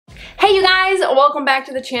guys, welcome back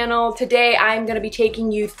to the channel. Today I'm going to be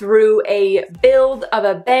taking you through a build of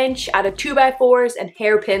a bench out of 2x4s and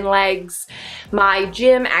hairpin legs. My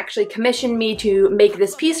gym actually commissioned me to make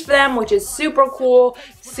this piece for them, which is super cool,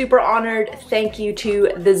 super honored. Thank you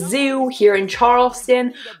to the zoo here in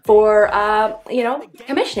Charleston for,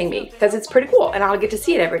 commissioning me, because it's pretty cool and I'll get to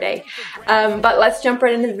see it every day. But let's jump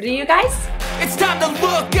right into the video, guys. It's time to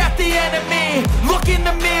look at the enemy. Look in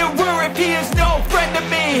the mirror if he is no friend to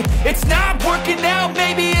me. It's not working out,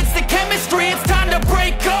 maybe it's the chemistry. It's time to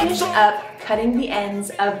break up. Finish up cutting the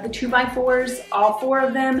ends of the 2x4s, all 4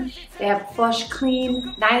 of them. They have flush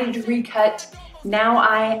clean, 90-degree cut. Now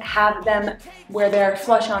I have them where they're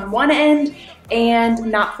flush on one end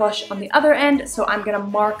and not flush on the other end. So I'm gonna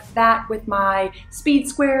mark that with my speed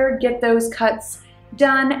square, get those cuts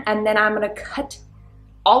done, and then I'm gonna cut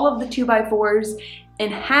all of the 2x4s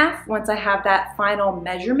in half once I have that final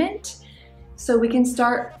measurement, so we can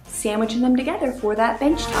start sandwiching them together for that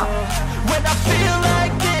bench top. When I feel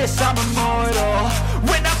like this, I'm immortal.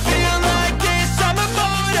 When I feel like this, I'm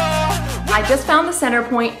immortal. I just found the center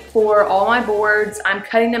point for all my boards. I'm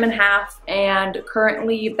cutting them in half, and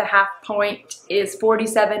currently the half point is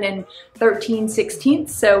 47 13/16.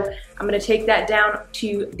 So I'm gonna take that down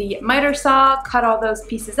to the miter saw, cut all those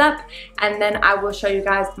pieces up, and then I will show you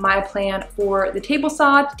guys my plan for the table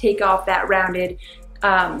saw to take off that rounded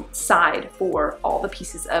side for all the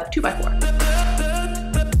pieces of 2x4.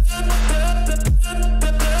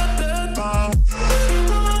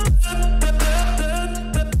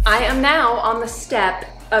 I am now on the step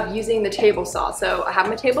of using the table saw. So I have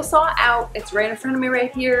my table saw out, it's right in front of me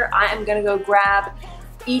right here. I am gonna go grab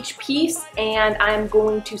each piece and I'm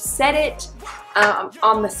going to set it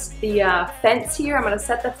on the fence here. I'm gonna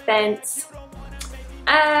set the fence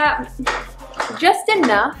just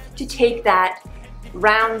enough to take that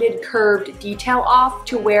rounded curved detail off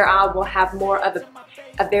to where I will have more of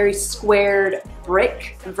a very squared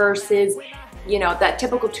brick versus, you know, that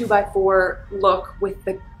typical 2x4 look with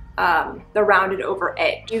the rounded over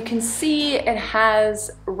edge. You can see it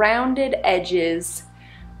has rounded edges,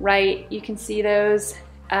 right? You can see those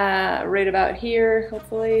right about here,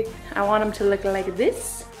 hopefully. I want them to look like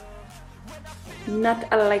this, not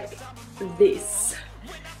like this.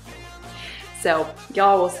 So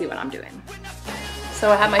y'all will see what I'm doing. So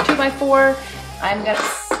I have my 2x4. I'm gonna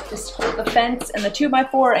just hold the fence and the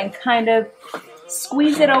 2x4 and kind of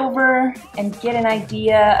squeeze it over and get an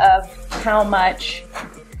idea of how much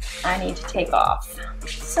I need to take off.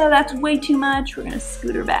 So that's way too much. We're gonna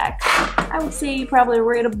scoot her back. I would say probably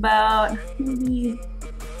right about maybe,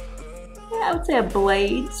 yeah, I would say a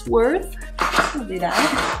blade's worth. We'll do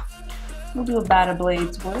that. We'll do about a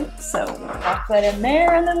blade's worth. So we'll lock that in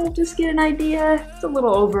there and then we'll just get an idea. It's a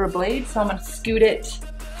little over a blade, so I'm gonna scoot it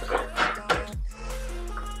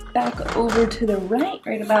back over to the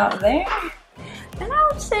right about there. And I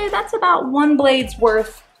would say that's about 1 blade's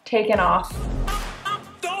worth taken off.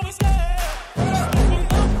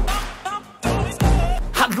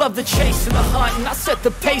 I love the chase and the hunt, and I set the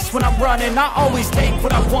pace when I'm running. I always take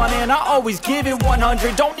what I want and I always give it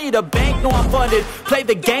 100. Don't need a bank, no I'm funded. Play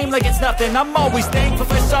the game like it's nothing. I'm always thankful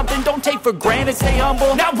for something. Don't take for granted, stay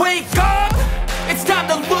humble. Now wake up! It's time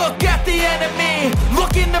to look at the enemy.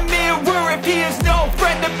 Look in the mirror if he is no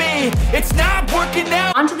friend to me. It's not working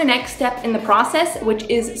out. On to the next step in the process, which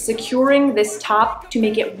is securing this top to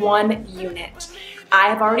make it one unit. I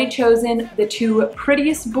have already chosen the 2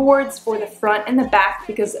 prettiest boards for the front and the back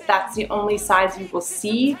because that's the only sides you will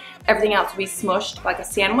see. Everything else will be smushed like a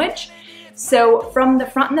sandwich. So from the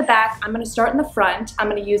front and the back, I'm going to start in the front. I'm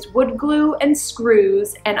going to use wood glue and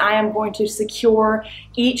screws, and I am going to secure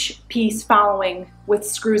each piece following with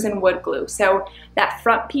screws and wood glue. So that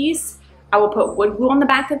front piece, I will put wood glue on the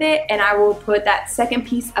back of it, and I will put that second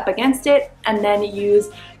piece up against it, and then use,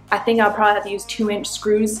 I think I'll probably have to use 2-inch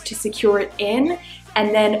screws to secure it in.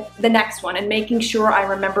 And then the next one, and making sure I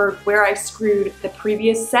remember where I screwed the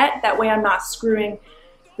previous set. That way I'm not screwing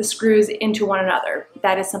the screws into one another.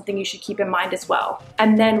 That is something you should keep in mind as well.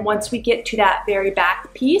 And then once we get to that very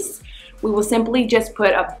back piece, we will simply just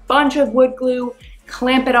put a bunch of wood glue,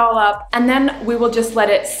 clamp it all up, and then we will just let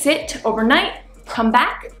it sit overnight, come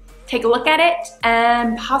back, take a look at it,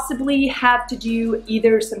 and possibly have to do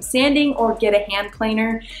either some sanding or get a hand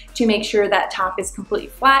planer to make sure that top is completely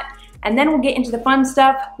flat. And then we'll get into the fun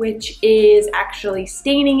stuff, which is actually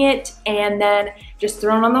staining it and then just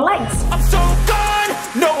throwing on the legs. I'm so gone,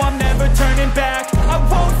 no I'm never turning back. I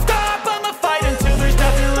won't stop, I'ma fight until there's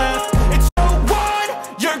nothing left. It's so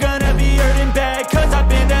on, you're gonna be hurting bad, cause I've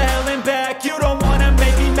been to hell and back. You don't wanna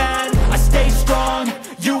make me mad, I stay strong,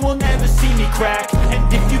 you will never see me crack.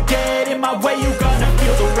 And if you get in my way, you're gonna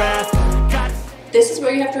feel the wrath. this is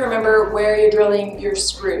where you have to remember where you're drilling your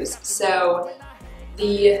screws. So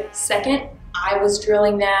the second, I was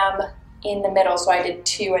drilling them in the middle. So I did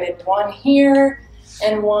two. I did one here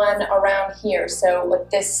and one around here. So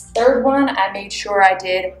with this third one, I made sure I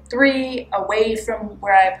did 3 away from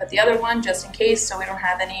where I put the other one, just in case, so we don't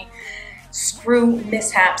have any screw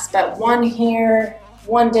mishaps. But 1 here,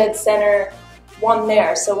 1 dead center, 1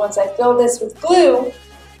 there. So once I fill this with glue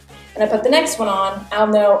and I put the next one on, I'll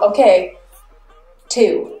know, okay,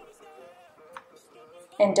 2.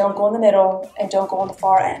 And don't go in the middle and don't go on the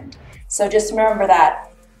far end. So just remember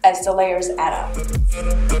that as the layers add up.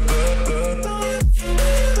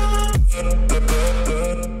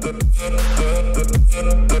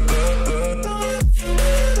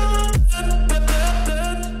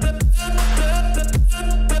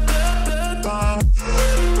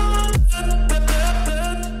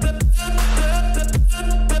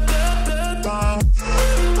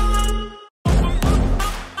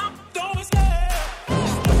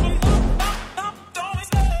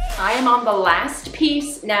 I am on the last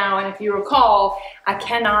piece now, and if you recall, I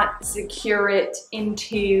cannot secure it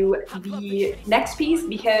into the next piece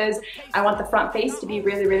because I want the front face to be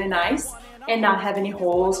really, really nice and not have any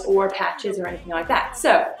holes or patches or anything like that.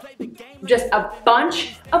 So just a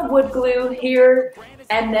bunch of wood glue here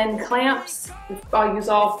and then clamps. I'll use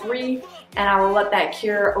all 3 and I will let that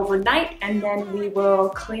cure overnight, and then we will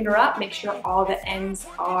clean her up, make sure all the ends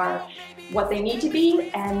are what they need to be,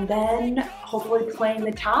 and then hopefully plane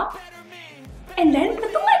the top, and then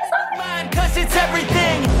put the legs on it. Cause it's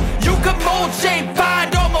everything. You can mold, shape,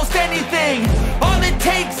 find almost anything. All it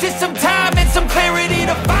takes is some time and some clarity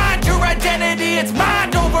to find your identity. It's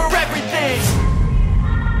mind over everything.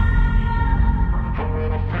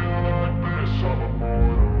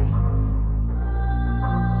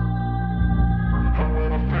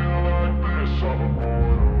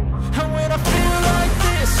 And when I feel like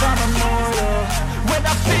this, I'm immortal. When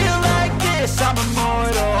I feel like this, I'm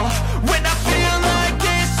immortal. When I feel like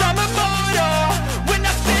this, I'm immortal. When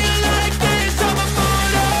I feel like this, I'm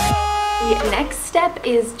immortal. The next step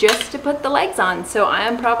is just to put the legs on. So I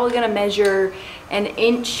am probably gonna measure 1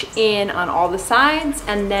 inch in on all the sides,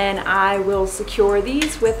 and then I will secure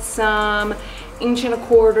these with some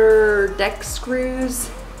 1¼ inch deck screws,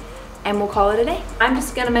 and we'll call it a day. I'm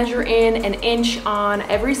just gonna measure in 1 inch on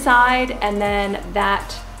every side, and then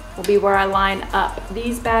that will be where I line up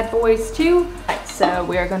these bad boys too. Right, so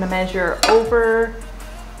we are gonna measure over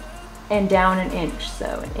and down 1 inch. So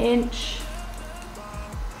 1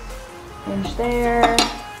 inch there,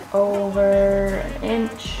 over 1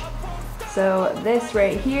 inch. So this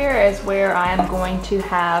right here is where I am going to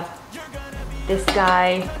have this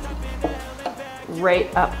guy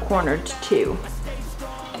right up cornered too.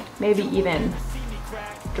 Maybe even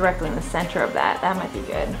directly in the center of that. That might be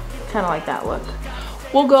good. Kind of like that look.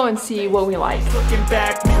 We'll go and see what we like. Looking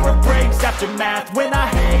back, mirror breaks after math. When I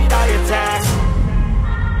hate, I attack.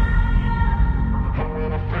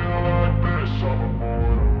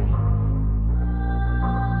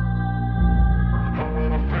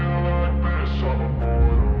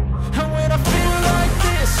 And when I feel like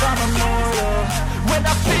this, I'm immortal. When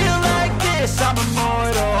I feel like this, I'm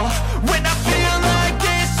immortal. When I feel like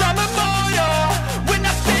this, I'm immortal. When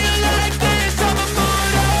I feel like this, I'm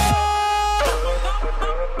immortal.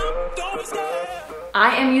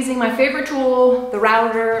 I am using my favorite tool, the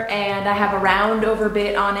router, and I have a round over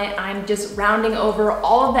bit on it. I'm just rounding over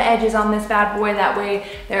all of the edges on this bad boy. That way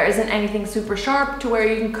there isn't anything super sharp to where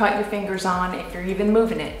you can cut your fingers on if you're even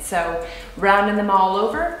moving it. So rounding them all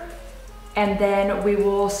over, and then we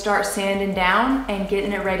will start sanding down and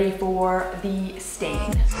getting it ready for the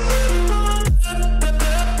stain.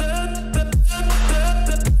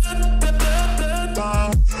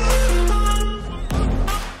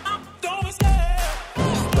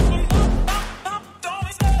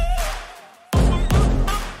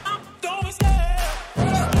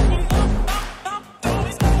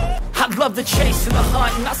 Love the chase and the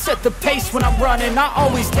hunt, and I set the pace when I'm running. I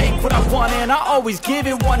always take what I want and I always give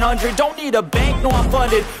it 100. Don't need a bank, no I'm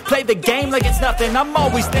funded. Play the game like it's nothing. I'm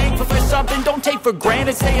always thankful for something. Don't take for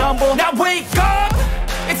granted, stay humble. Now wake up!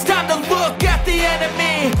 It's time to look at the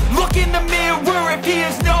enemy. Look in the mirror if he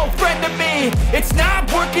is no friend to me. It's not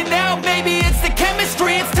working out, maybe it's the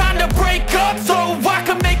chemistry. It's time to break up so I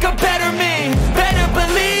can make a better me. Better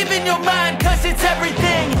believe in your mind, cause it's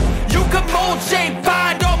everything. You can mold, shape,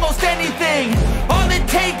 find almost anything. All it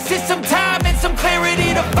takes is some time and some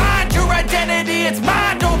clarity to find your identity. It's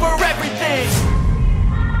mind over everything.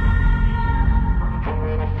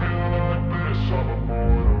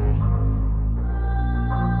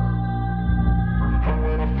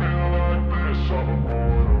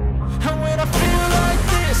 And when I feel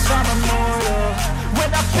immortal.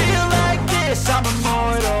 When I feel like this, I'm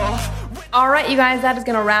immortal. Alright you guys, that is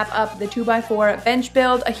going to wrap up the 2x4 bench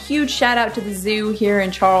build. A huge shout out to the zoo here in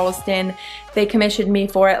Charleston. They commissioned me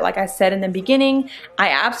for it, like I said in the beginning. I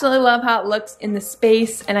absolutely love how it looks in the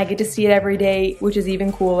space, and I get to see it every day, which is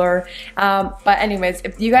even cooler. But anyways,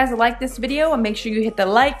 if you guys like this video, make sure you hit the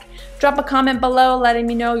like, drop a comment below letting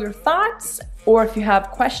me know your thoughts, or if you have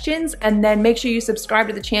questions, and then make sure you subscribe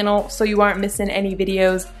to the channel so you aren't missing any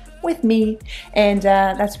videos with me. And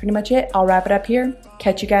that's pretty much it. I'll wrap it up here.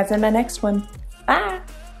 Catch you guys in my next one.